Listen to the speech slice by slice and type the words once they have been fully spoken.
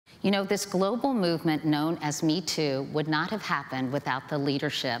You know, this global movement known as Me Too would not have happened without the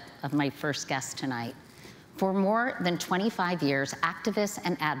leadership of my first guest tonight. For more than 25 years, activist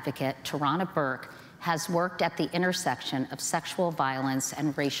and advocate Tarana Burke has worked at the intersection of sexual violence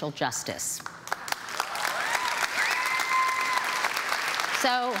and racial justice.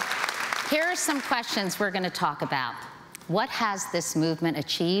 So here are some questions we're going to talk about. What has this movement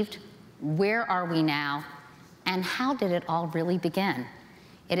achieved? Where are we now? And how did it all really begin?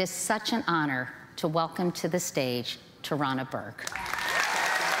 It is such an honor to welcome to the stage Tarana Burke.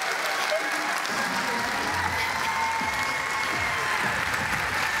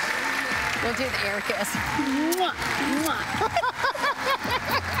 We'll do the air kiss. Mwah, mwah.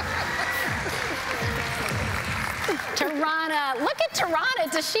 Tarana, look at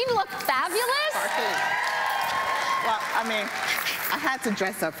Tarana. Does she look fabulous? Well, I mean, I had to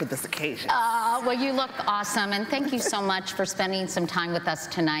dress up for this occasion. Well, you look awesome, and thank you so much for spending some time with us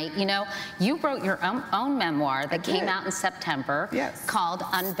tonight. You know, you wrote your own memoir that came out in September, called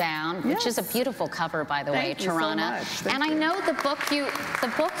Unbound, which is a beautiful cover, by the way, Tarana. And I know the book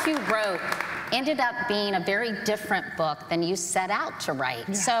you wrote ended up being a very different book than you set out to write.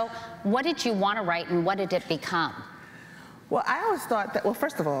 Yeah. So, what did you want to write, and what did it become? Well, I always thought that. Well,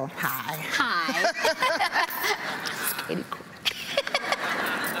 first of all, hi. Katie Couric.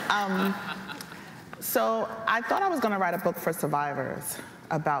 So I thought I was going to write a book for survivors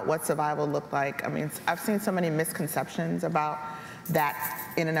about what survival looked like. I mean, I've seen so many misconceptions about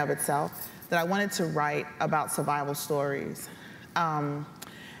that in and of itself that I wanted to write about survival stories. And,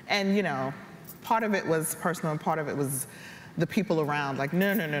 you know, part of it was personal and part of it was the people around, like,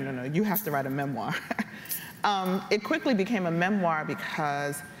 no, you have to write a memoir. It quickly became a memoir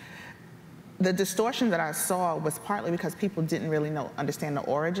because the distortion that I saw was partly because people didn't really understand the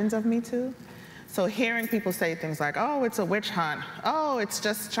origins of Me Too. So hearing people say things like, oh, it's a witch hunt. Oh, it's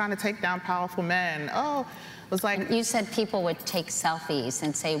just trying to take down powerful men. Oh, it was like... And you said people would take selfies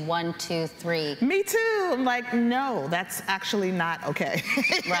and say 1, 2, 3. Me too. I'm like, no, that's actually not okay.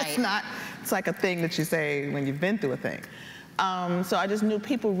 Right. It's like a thing that you say when you've been through a thing. So I just knew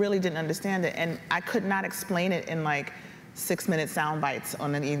people really didn't understand it, and I could not explain it in like 6-minute sound bites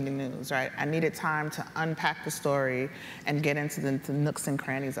on an evening news, right? I needed time to unpack the story and get into the nooks and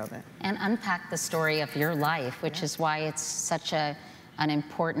crannies of it. And unpack the story of your life, which is why it's such an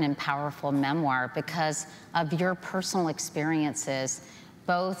important and powerful memoir, because of your personal experiences,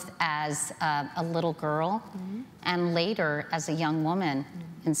 both as a little girl and later as a young woman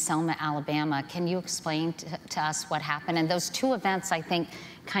in Selma, Alabama. Can you explain to us what happened? And those two events, I think,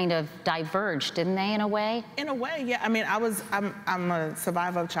 kind of diverged, didn't they, in a way? In a way, yeah. I mean, I'm a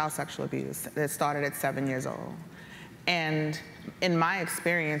survivor of child sexual abuse that started at 7 years old. And in my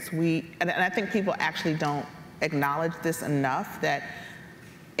experience, and I think people actually don't acknowledge this enough, that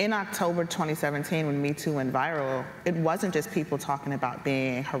in October 2017, when Me Too went viral, it wasn't just people talking about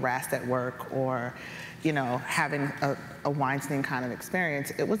being harassed at work or, you know, having a Weinstein kind of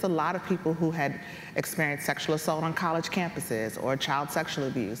experience. It was a lot of people who had experienced sexual assault on college campuses or child sexual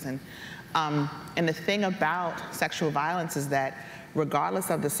abuse. And the thing about sexual violence is that regardless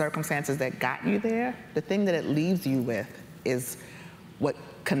of the circumstances that got you there, the thing that it leaves you with is what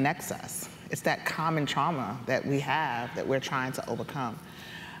connects us. It's that common trauma that we have that we're trying to overcome.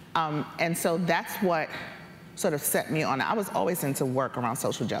 And so that's what sort of set me on. I was always into work around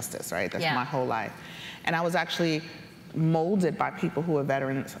social justice, right? That's my whole life. And I was actually molded by people who were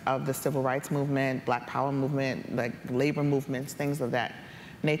veterans of the civil rights movement, Black Power movement, like labor movements, things of that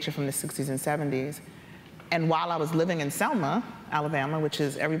nature from the 60s and 70s. And while I was living in Selma, Alabama, which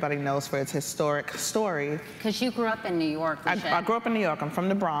is everybody knows for its historic story. Because you grew up in New York. I grew up in New York. I'm from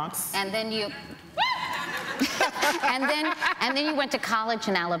the Bronx. And then you... and then you went to college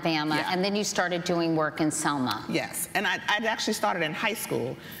in Alabama, and then you started doing work in Selma. Yes, and I'd actually started in high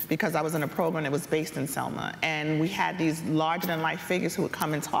school because I was in a program that was based in Selma, and we had these larger-than-life figures who would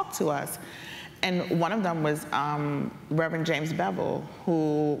come and talk to us. And one of them was Reverend James Bevel,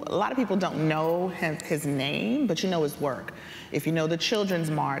 who a lot of people don't know his name, but you know his work. If you know the Children's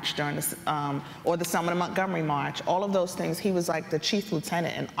March during the, or the Selma to Montgomery March, all of those things, he was like the chief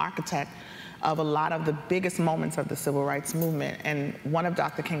lieutenant and architect of a lot of the biggest moments of the civil rights movement, and one of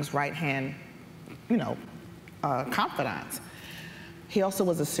Dr. King's right-hand, you know, confidants. He also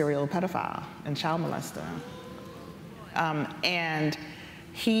was a serial pedophile and child molester. And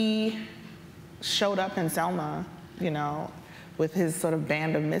he showed up in Selma, you know, with his sort of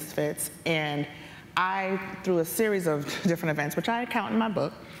band of misfits, and I, through a series of different events, which I account in my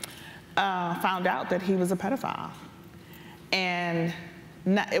book, found out that he was a pedophile. And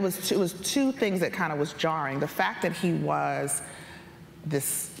it was two things that kind of was jarring. The fact that he was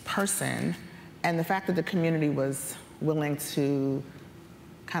this person, and the fact that the community was willing to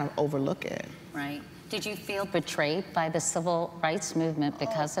kind of overlook it. Right. Did you feel betrayed by the civil rights movement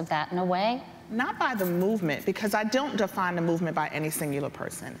because of that in a way? Not by the movement, because I don't define the movement by any singular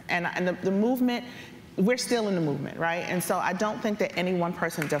person. And the movement, we're still in the movement, right? And so I don't think that any one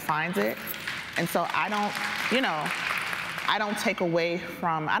person defines it. And so I don't, you know, I don't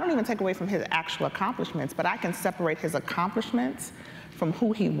even take away from his actual accomplishments, but I can separate his accomplishments from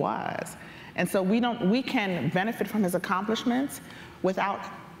who he was. And so we can benefit from his accomplishments without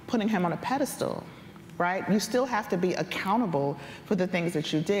putting him on a pedestal, right? You still have to be accountable for the things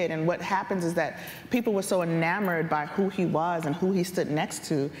that you did. And what happens is that people were so enamored by who he was and who he stood next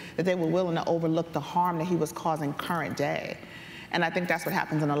to that they were willing to overlook the harm that he was causing current day. And I think that's what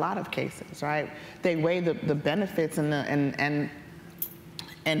happens in a lot of cases, right? They weigh the benefits and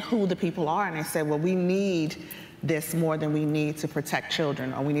who the people are, and they say, well, we need this more than we need to protect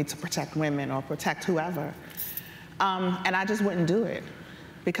children, or we need to protect women, or protect whoever. And I just wouldn't do it,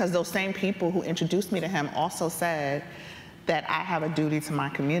 because those same people who introduced me to him also said that I have a duty to my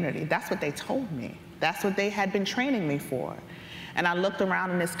community. That's what they told me. That's what they had been training me for. And I looked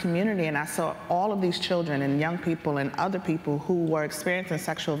around in this community and I saw all of these children and young people and other people who were experiencing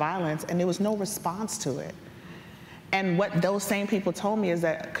sexual violence, and there was no response to it. And what those same people told me is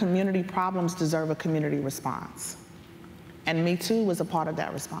that community problems deserve a community response. And Me Too was a part of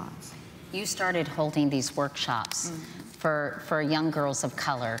that response. You started holding these workshops for young girls of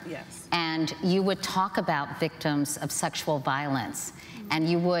color. Yes. And you would talk about victims of sexual violence, and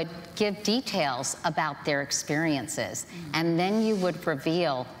you would give details about their experiences. And then you would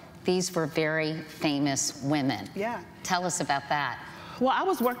reveal these were very famous women. Yeah. Tell us about that. Well, I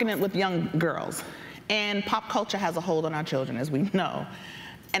was working with young girls, and pop culture has a hold on our children, as we know.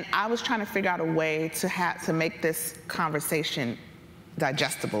 And I was trying to figure out a way to make this conversation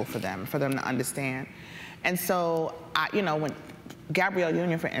digestible for them to understand. And so, when Gabrielle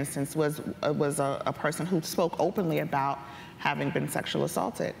Union, for instance, was a person who spoke openly about having been sexually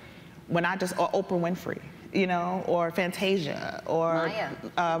assaulted. Or Oprah Winfrey, or Fantasia, or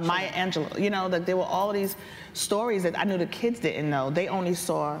Maya Angelou, that there were all these stories that I knew the kids didn't know. They only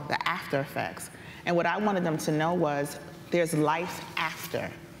saw the after effects. And what I wanted them to know was there's life after,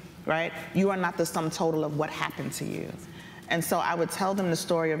 right? You are not the sum total of what happened to you. And so I would tell them the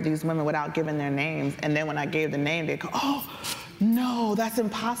story of these women without giving their names, and then when I gave the name, they'd go, oh, no, that's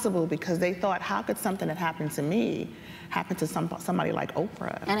impossible, because they thought, how could something that happened to me happen to somebody like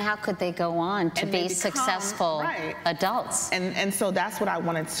Oprah? And how could they go on to be successful adults? And so that's what I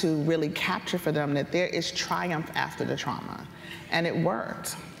wanted to really capture for them, that there is triumph after the trauma, and it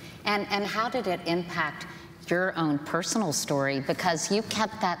worked. And how did it impact your own personal story? Because you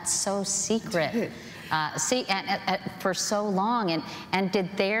kept that so secret. For so long, and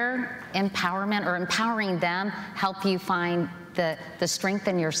did their empowerment or empowering them help you find the strength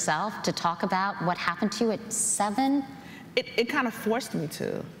in yourself to talk about what happened to you at 7? It kind of forced me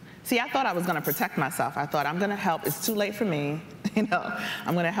to. See, I thought I was going to protect myself. I thought, I'm going to help. It's too late for me.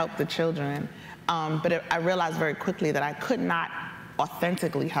 I'm going to help the children. But I realized very quickly that I could not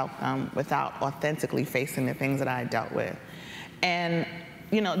authentically help them without authentically facing the things that I dealt with. And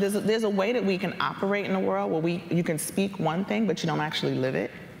there's a way that we can operate in the world where you can speak one thing, but you don't actually live it.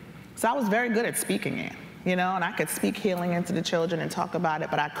 So I was very good at speaking it, and I could speak healing into the children and talk about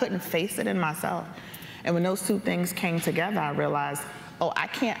it, but I couldn't face it in myself. And when those two things came together, I realized, oh,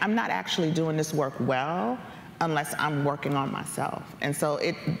 I'm not actually doing this work well unless I'm working on myself. And so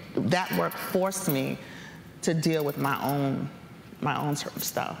that work forced me to deal with my own sort of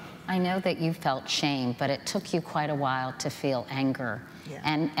stuff. I know that you felt shame, but it took you quite a while to feel anger.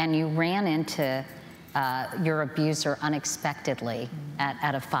 Yeah. And you ran into your abuser unexpectedly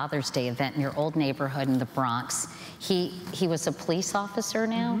at a Father's Day event in your old neighborhood in the Bronx. He was a police officer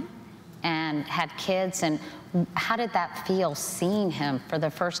now and had kids. And how did that feel, seeing him for the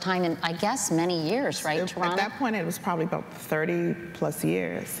first time in, I guess, many years, right, Tarana? At that point, it was probably about 30 plus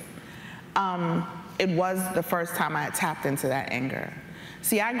years. It was the first time I had tapped into that anger.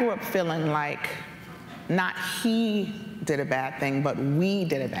 See, I grew up feeling like not he did a bad thing, but we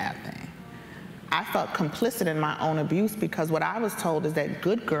did a bad thing. I felt complicit in my own abuse because what I was told is that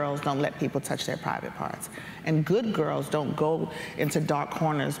good girls don't let people touch their private parts, and good girls don't go into dark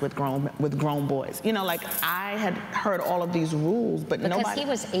corners with grown boys. I had heard all of these rules, but nobody. Because he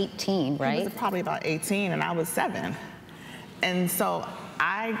was 18, right? He was probably about 18, and I was 7, and so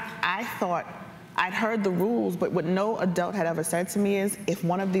I thought. I'd heard the rules, but what no adult had ever said to me is, if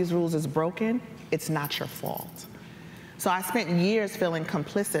one of these rules is broken, it's not your fault. So I spent years feeling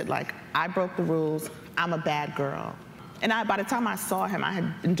complicit, like I broke the rules, I'm a bad girl. And by the time I saw him, I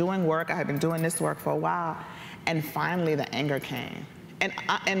had been doing work, I had been doing this work for a while, and finally the anger came.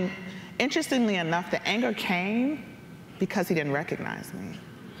 And interestingly enough, the anger came because he didn't recognize me,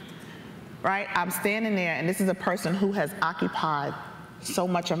 right? I'm standing there, and this is a person who has occupied so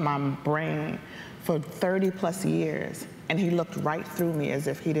much of my brain for 30 plus years, and he looked right through me as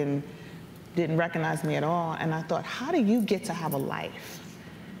if he didn't recognize me at all. And I thought, how do you get to have a life?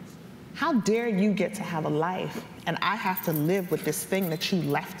 How dare you get to have a life, and I have to live with this thing that you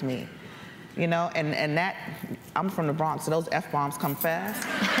left me? You know, and that, I'm from the Bronx, so those F-bombs come fast.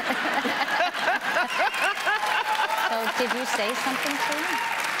 So did you say something to him?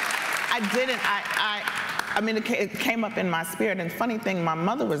 I didn't. I mean, it came up in my spirit. And funny thing, my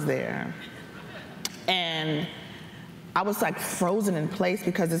mother was there, and I was like frozen in place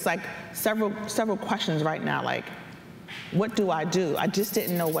because it's like several questions right now. Like, what do? I just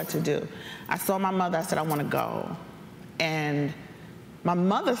didn't know what to do. I saw my mother. I said, I want to go, and my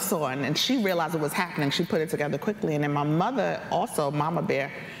mother saw it, and she realized what was happening. She put it together quickly. And then my mother, also Mama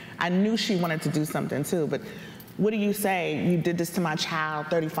Bear, I knew she wanted to do something too. But what do you say? You did this to my child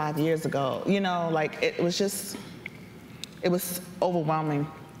 35 years ago. You know, like it was overwhelming,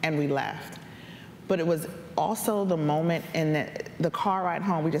 and we left. But it was also the moment in the car ride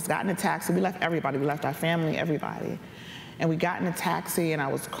home. We just got in a taxi. We left everybody. We left our family, everybody. And we got in a taxi, and I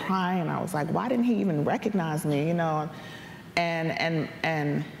was crying. I was like, why didn't he even recognize me? You know. And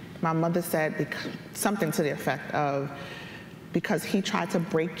my mother said something to the effect of, because he tried to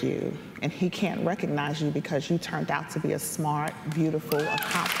break you, and he can't recognize you because you turned out to be a smart, beautiful,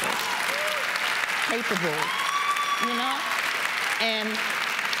 accomplished, capable, you know? And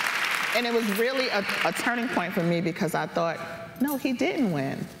it was really a turning point for me, because I thought, no, he didn't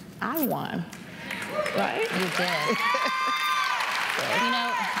win. I won, right? You did. You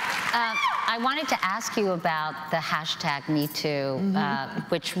know, I wanted to ask you about the hashtag #MeToo,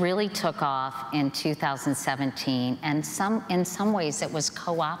 which really took off in 2017, and in some ways it was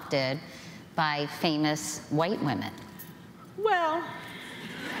co-opted by famous white women. Well,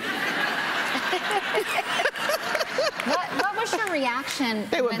 what was your reaction?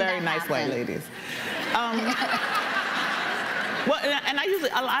 They were very nice white ladies. Well, and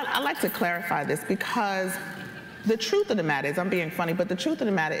I like to clarify this, because the truth of the matter is, I'm being funny, but the truth of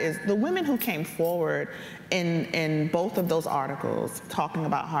the matter is, the women who came forward in both of those articles talking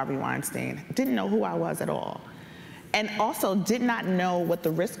about Harvey Weinstein didn't know who I was at all, and also did not know what the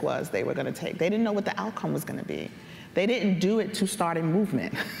risk was they were going to take. They didn't know what the outcome was going to be. They didn't do it to start a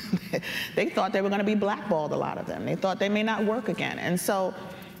movement. They thought they were going to be blackballed, a lot of them. They thought they may not work again. And so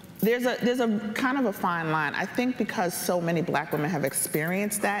there's a kind of a fine line. I think because so many black women have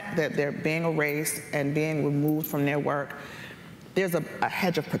experienced that they're being erased and being removed from their work, there's a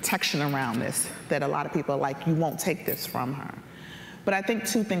hedge of protection around this that a lot of people are like, you won't take this from her. But I think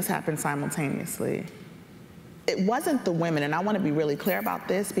two things happened simultaneously. It wasn't the women, and I want to be really clear about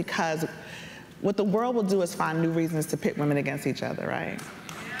this, because what the world will do is find new reasons to pit women against each other, right?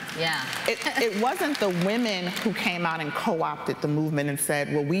 Yeah. It wasn't the women who came out and co-opted the movement and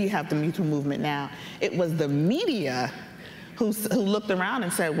said, well, we have the Me Too movement now. It was the media who looked around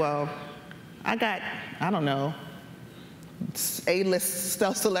and said, well, I got, I don't know, A-list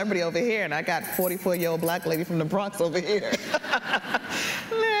celebrity over here, and I got 44-year-old black lady from the Bronx over here.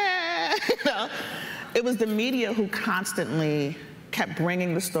 Nah, you know. It was the media who constantly kept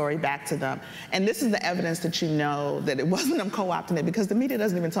bringing the story back to them. And this is the evidence that you know that it wasn't them co-opting it, because the media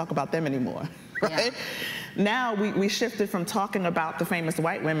doesn't even talk about them anymore, right? Yeah. Now we shifted from talking about the famous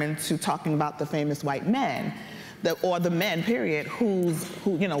white women to talking about the famous white men, or the men, period, who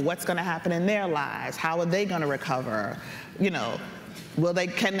you know, what's gonna happen in their lives? How are they gonna recover? You know,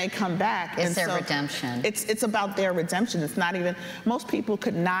 can they come back? It's their redemption. It's about their redemption. It's not even, most people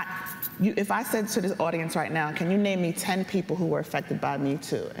could not, if I said to this audience right now, can you name me 10 people who were affected by Me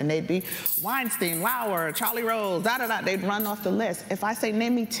Too? And they'd be Weinstein, Lauer, Charlie Rose, da-da-da, they'd run off the list. If I say,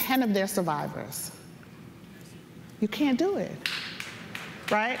 name me 10 of their survivors, you can't do it,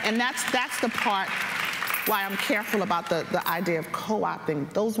 right? And that's the part why I'm careful about the idea of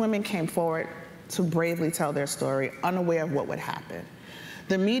co-opting. Those women came forward to bravely tell their story, unaware of what would happen.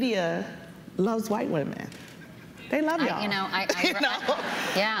 The media loves white women. They love y'all.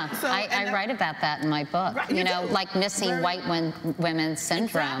 Yeah, so, I write about that in my book. Right, you know, like missing white women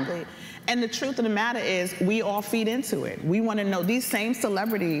syndrome. Exactly. And the truth of the matter is, we all feed into it. We want to know, these same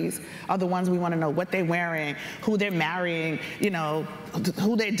celebrities are the ones we want to know what they're wearing, who they're marrying, you know,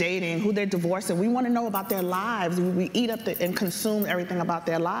 who they're dating, who they're divorcing. We want to know about their lives. We eat up and consume everything about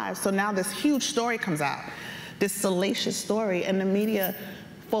their lives. So now this huge story comes out, this salacious story, and the media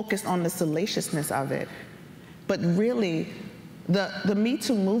focused on the salaciousness of it. But really, the Me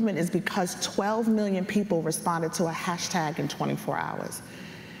Too movement is because 12 million people responded to a hashtag in 24 hours.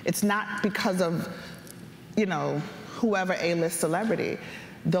 It's not because of, you know, whoever A-list celebrity.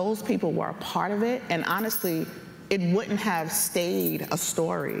 Those people were a part of it, and honestly, it wouldn't have stayed a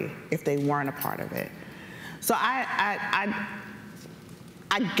story if they weren't a part of it. So I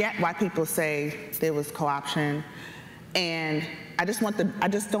get why people say there was co-option, and I just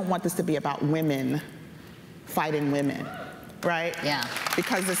don't want this to be about women fighting women, right? Yeah.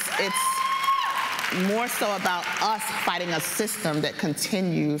 Because it's more so about us fighting a system that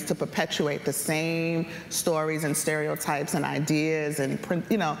continues to perpetuate the same stories and stereotypes and ideas and,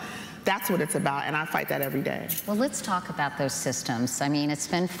 you know, that's what it's about, and I fight that every day. Well, let's talk about those systems. I mean, it's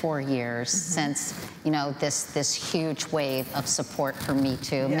been 4 years since, you know, this huge wave of support for Me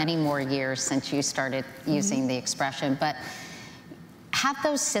Too, many more years since you started using the expression, but have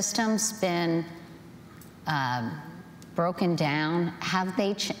those systems been broken down? Have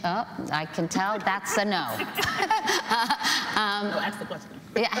they, I can tell that's a no. Ask the question.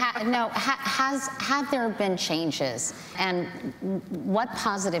 Have there been changes? And what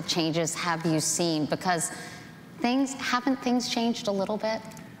positive changes have you seen? Because haven't things changed a little bit?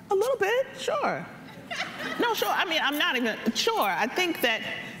 A little bit, sure. No, sure, I mean, I'm not even, sure. I think that,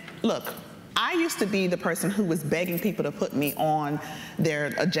 look, I used to be the person who was begging people to put me on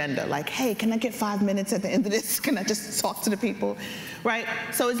their agenda. Like, hey, can I get 5 minutes at the end of this? Can I just talk to the people, right?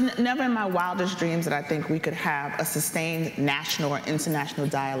 So it's never in my wildest dreams that I think we could have a sustained national or international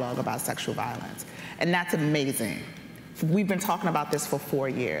dialogue about sexual violence. And that's amazing. We've been talking about this for 4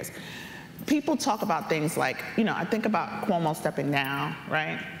 years. People talk about things like, you know, I think about Cuomo stepping down,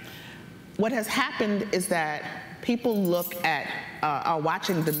 right? What has happened is that people look at, are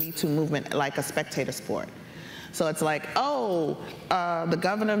watching the Me Too movement like a spectator sport. So it's like, oh, the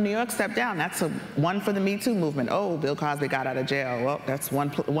governor of New York stepped down. That's one for the Me Too movement. Oh, Bill Cosby got out of jail. Well, that's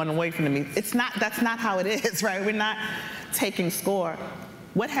one away from the Me. That's not how it is, right? We're not taking score.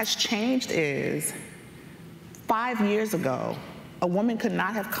 What has changed is 5 years ago, a woman could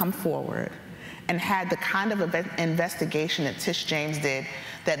not have come forward and had the kind of investigation that Tish James did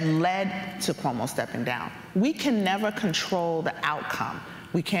that led to Cuomo stepping down. We can never control the outcome.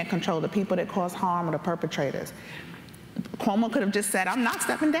 We can't control the people that cause harm or the perpetrators. Cuomo could have just said, I'm not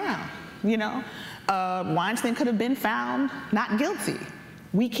stepping down, you know? Weinstein could have been found not guilty.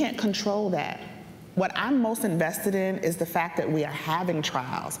 We can't control that. What I'm most invested in is the fact that we are having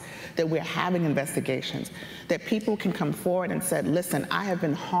trials, that we're having investigations, that people can come forward and say, listen, I have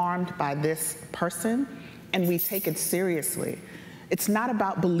been harmed by this person, and we take it seriously. It's not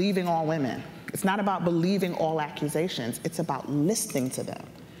about believing all women. It's not about believing all accusations. It's about listening to them.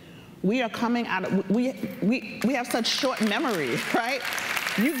 We are coming out of, we have such short memory, right?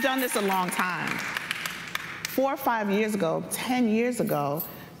 You've done this a long time. 4 or 5 years ago, 10 years ago,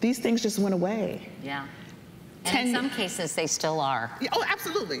 these things just went away. Yeah. And in some cases, they still are. Yeah, oh,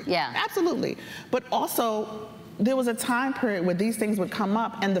 absolutely. Yeah. Absolutely. But also, there was a time period where these things would come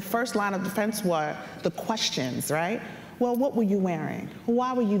up, and the first line of defense were the questions, right? Well, what were you wearing?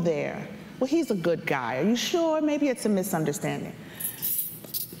 Why were you there? Well, he's a good guy. Are you sure? Maybe it's a misunderstanding.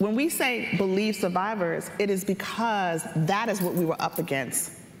 When we say believe survivors, it is because that is what we were up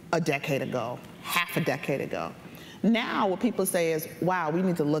against a decade ago, half a decade ago. Now what people say is, wow, we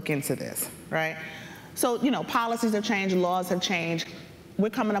need to look into this, right? So, you know, policies have changed, laws have changed. We're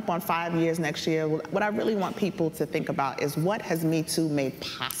coming up on 5 years next year. What I really want people to think about is what has Me Too made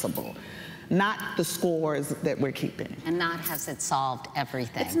possible, not the scores that we're keeping. And not has it solved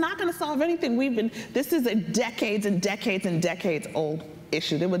everything. It's not gonna solve anything. This is a decades and decades and decades old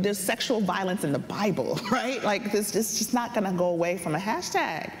issue. There's sexual violence in the Bible, right? Like, it's just not gonna go away from a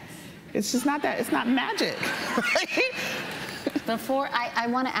hashtag. It's just not that, it's not magic, right? Before, I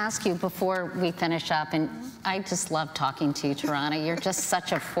want to ask you before we finish up, and I just love talking to you, Tarana. You're just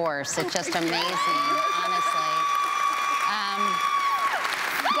such a force. It's just amazing, honestly.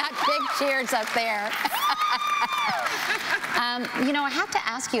 Got big cheers up there. You know, I have to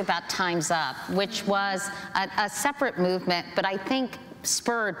ask you about Time's Up, which was a separate movement, but I think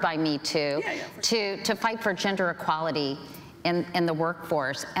spurred by Me Too, to fight for gender equality in the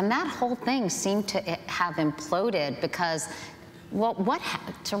workforce. And that whole thing seemed to have imploded because, well,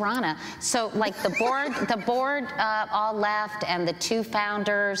 Tarana, so like the board all left, and the two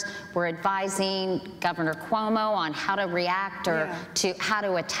founders were advising Governor Cuomo on how to react or to how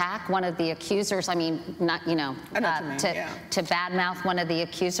to attack one of the accusers. I mean, not, you know, to badmouth one of the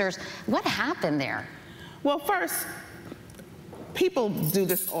accusers. What happened there? Well, first, people do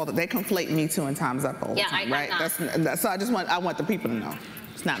this all the time. They conflate Me Too and Time's Up all the time, right? So I want the people to know.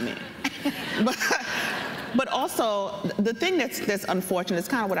 It's not me. But also, the thing that's unfortunate is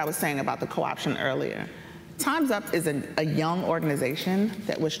kind of what I was saying about the co-option earlier. Time's Up is a young organization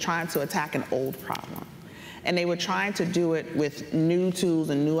that was trying to attack an old problem. And they were trying to do it with new tools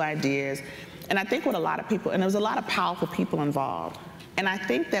and new ideas. And I think what a lot of people, and there was a lot of powerful people involved. And I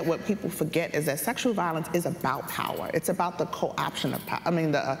think that what people forget is that sexual violence is about power. It's about the co-option of power,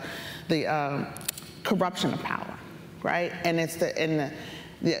 the corruption of power, right? And it's the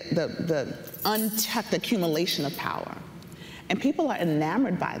unchecked accumulation of power. And people are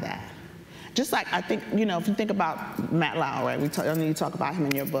enamored by that. Just like, I think, if you think about Matt Lauer, right? I know you talk about him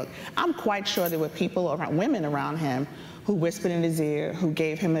in your book. I'm quite sure there were people around, women around him, who whispered in his ear, who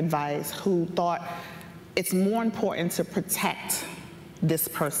gave him advice, who thought it's more important to protect this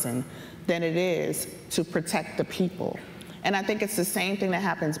person than it is to protect the people. And I think it's the same thing that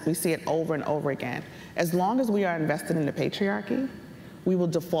happens, we see it over and over again. As long as we are invested in the patriarchy, we will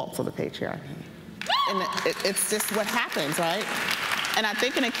default to the patriarchy. And it's just what happens, right? And I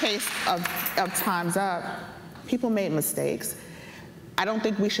think in the case of Time's Up, people made mistakes. I don't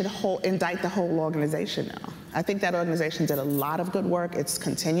think we should indict the whole organization now. I think that organization did a lot of good work. It's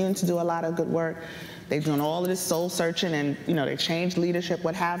continuing to do a lot of good work. They've done all of this soul searching and they changed leadership,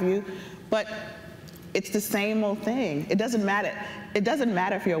 what have you. But it's the same old thing. It doesn't matter. It doesn't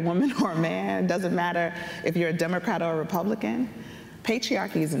matter if you're a woman or a man. It doesn't matter if you're a Democrat or a Republican.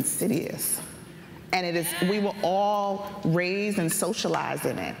 Patriarchy is insidious. And we were all raised and socialized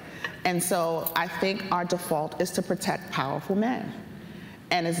in it. And so I think our default is to protect powerful men.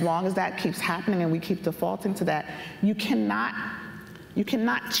 And as long as that keeps happening and we keep defaulting to that, you cannot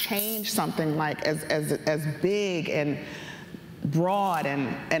change something like as big and broad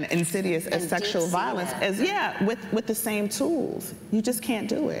and insidious as sexual violence with the same tools. You just can't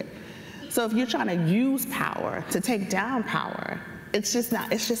do it. So if you're trying to use power to take down power, it's just not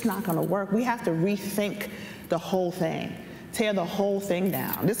going to work. We have to rethink the whole thing, tear the whole thing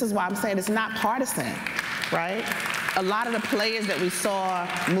down. This is why I'm saying it's not partisan, right? A lot of the players that we saw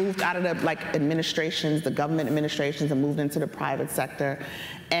moved out of the administrations, the government administrations, and moved into the private sector.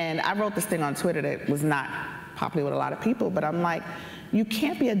 And I wrote this thing on Twitter that was not popular with a lot of people, but I'm like, you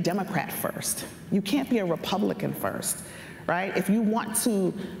can't be a Democrat first. You can't be a Republican first, right? If you want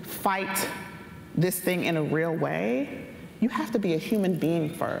to fight this thing in a real way, you have to be a human being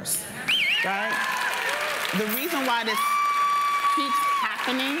first, right? The reason why this keeps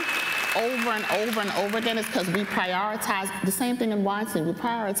happening over and over and over again is because we prioritize, the same thing in Weinstein, we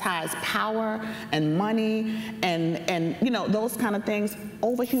prioritize power and money and those kind of things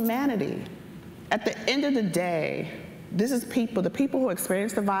over humanity. At the end of the day, this is the people who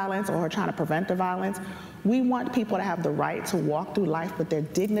experience the violence or who are trying to prevent the violence. We want people to have the right to walk through life with their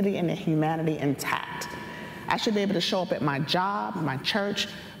dignity and their humanity intact. I should be able to show up at my job, my church,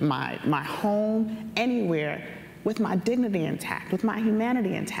 my home, anywhere with my dignity intact, with my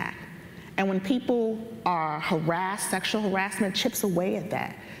humanity intact. And when people are harassed, sexual harassment chips away at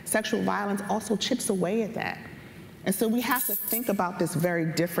that. Sexual violence also chips away at that. And so we have to think about this very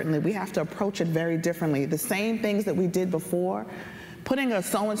differently. We have to approach it very differently. The same things that we did before, putting a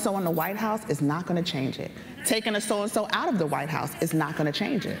so-and-so in the White House is not going to change it. Taking a so-and-so out of the White House is not going to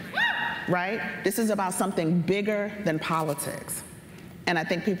change it. Right? This is about something bigger than politics. And I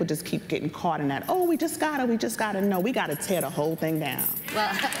think people just keep getting caught in that, we just gotta. No, we gotta tear the whole thing down.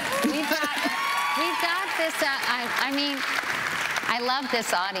 Well, we've got this, I love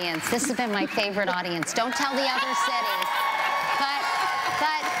this audience. This has been my favorite audience. Don't tell the other cities. But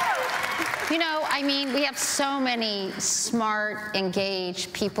we have so many smart,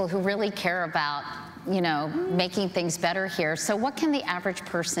 engaged people who really care about making things better here. So what can the average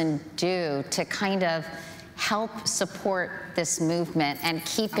person do to kind of help support this movement and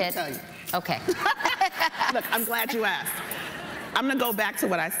keep it? Tell you. Okay. Look, I'm glad you asked. I'm gonna go back to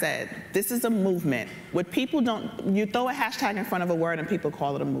what I said. This is a movement. What people you throw a hashtag in front of a word and people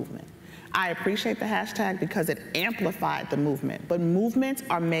call it a movement. I appreciate the hashtag because it amplified the movement, but movements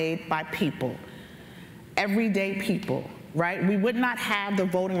are made by people, everyday people. Right? We would not have the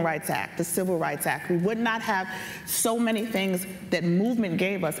Voting Rights Act, the Civil Rights Act. We would not have so many things that movement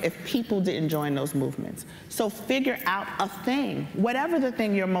gave us if people didn't join those movements. So figure out a thing, whatever the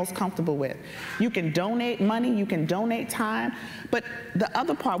thing you're most comfortable with. You can donate money, you can donate time, but the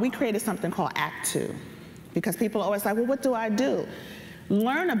other part, we created something called Act 2, because people are always like, well, what do I do?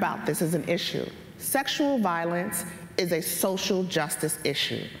 Learn about this as an issue. Sexual violence is a social justice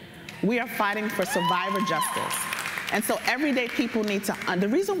issue. We are fighting for survivor justice. And so everyday people need to, the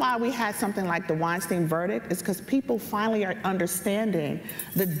reason why we had something like the Weinstein verdict is because people finally are understanding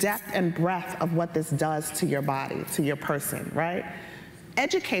the depth and breadth of what this does to your body, to your person, right?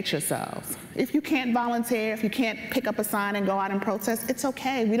 Educate yourselves. If you can't volunteer, if you can't pick up a sign and go out and protest, it's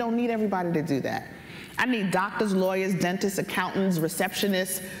okay. We don't need everybody to do that. I need doctors, lawyers, dentists, accountants,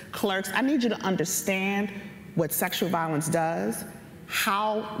 receptionists, clerks. I need you to understand what sexual violence does,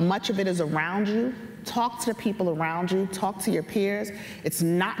 how much of it is around you. Talk to the people around you, talk to your peers. It's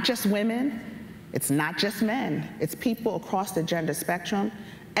not just women, it's not just men, it's people across the gender spectrum.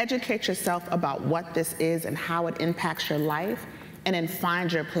 Educate yourself about what this is and how it impacts your life, and then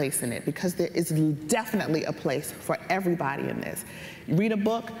find your place in it, because there is definitely a place for everybody in this. Read a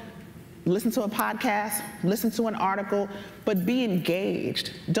book, listen to a podcast, listen to an article, but be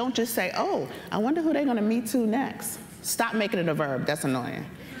engaged. Don't just say, oh, I wonder who they're gonna Me Too next. Stop making it a verb, that's annoying.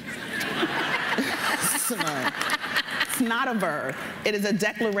 It's annoying. It's not a verb. It is a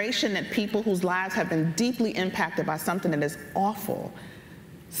declaration that people whose lives have been deeply impacted by something that is awful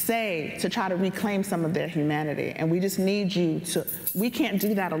say to try to reclaim some of their humanity. And we just need you to, we can't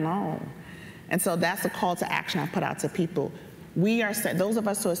do that alone. And so that's a call to action I put out to people. We are, those of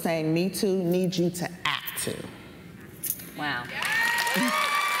us who are saying Me Too need you to act too. Wow.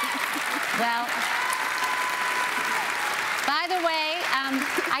 Well, by the way,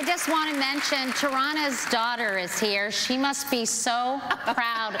 I just want to mention Tarana's daughter is here. She must be so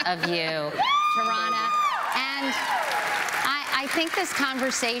proud of you, Tarana. And I think this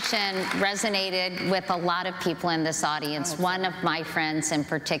conversation resonated with a lot of people in this audience. One of my friends in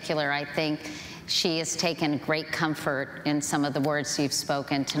particular, I think she has taken great comfort in some of the words you've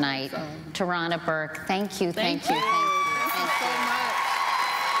spoken tonight. Tarana Burke, thank you, thank you, thank you.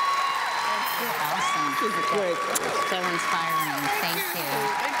 Awesome. Great. So inspiring. Thank you.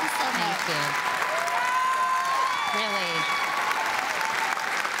 Thank you so much. Thank you. Really.